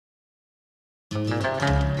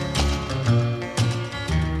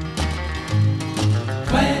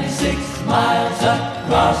"26 miles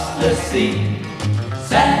across the sea,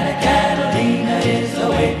 Santa Catalina is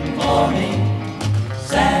a-waiting for me.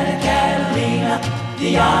 Santa Catalina,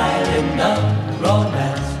 the island of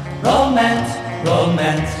romance, romance,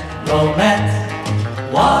 romance, romance.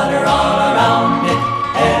 Water all around it,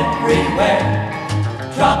 everywhere,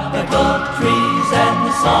 tropical trees and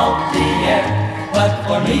the salty air. But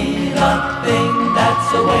for me, the thing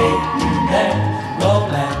that's a-waiting there,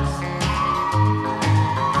 romance.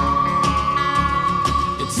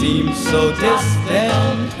 Seems so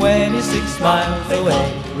distant, 26 miles away,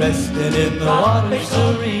 resting in the water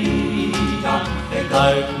serene.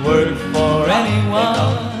 I'd work for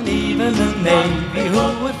anyone, even the Navy, who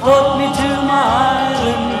would float me to my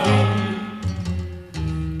island dream.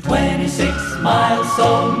 26 miles so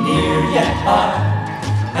near yet far,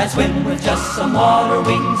 I'd swim with just some water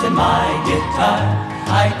wings and my guitar.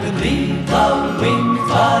 I could leave the wings,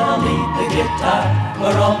 but I'll need the guitar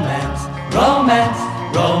for romance, romance,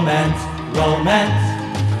 romance, romance.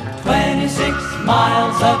 26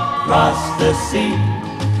 miles across the sea,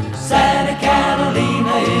 Santa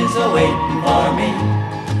Catalina is a-waiting for me.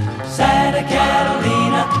 Santa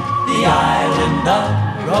Catalina, the island of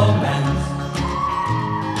romance.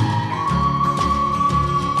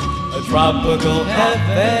 A tropical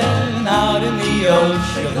heaven out in the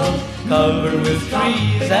ocean, covered with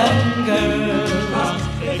trees and girls.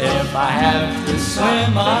 If I have to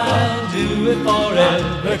swim, I'll do it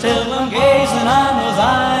forever, till I'm gazing on those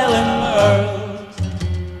island worlds.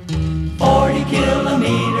 40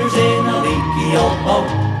 kilometers in a leaky old boat,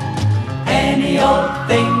 any old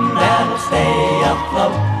thing that'll stay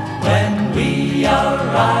afloat. When we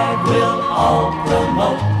arrive, we'll all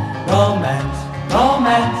promote romance,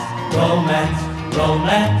 romance, romance,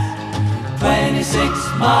 romance. 26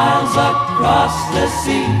 miles across the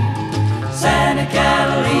sea, Santa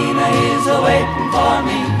Catalina is a-waiting for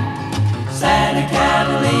me. Santa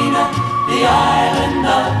Catalina, the island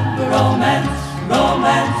of romance,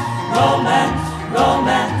 romance, romance, romance,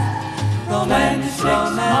 romance. 26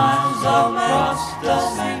 miles across the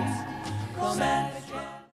sea, romance.